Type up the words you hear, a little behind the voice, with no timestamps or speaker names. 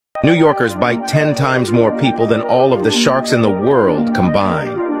New Yorkers bite 10 times more people than all of the sharks in the world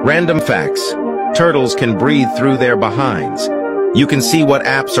combined. Random facts. Turtles can breathe through their behinds. You can see what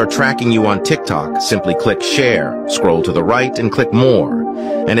apps are tracking you on TikTok. Simply click share, scroll to the right, and click more.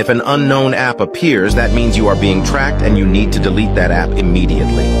 And if an unknown app appears, that means you are being tracked and you need to delete that app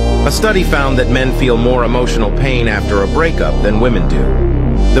immediately. A study found that men feel more emotional pain after a breakup than women do.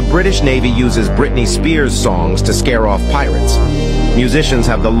 The British Navy uses Britney Spears songs to scare off pirates. Musicians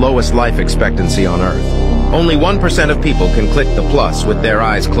have the lowest life expectancy on Earth. Only 1% of people can click the plus with their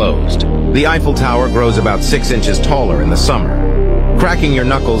eyes closed. The Eiffel Tower grows about 6 inches taller in the summer. Cracking your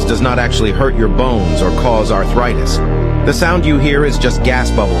knuckles does not actually hurt your bones or cause arthritis. The sound you hear is just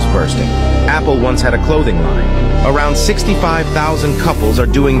gas bubbles bursting. Apple once had a clothing line. Around 65,000 couples are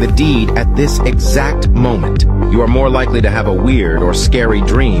doing the deed at this exact moment. You are more likely to have a weird or scary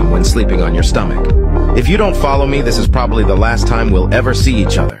dream when sleeping on your stomach. If you don't follow me, this is probably the last time we'll ever see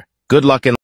each other. Good luck in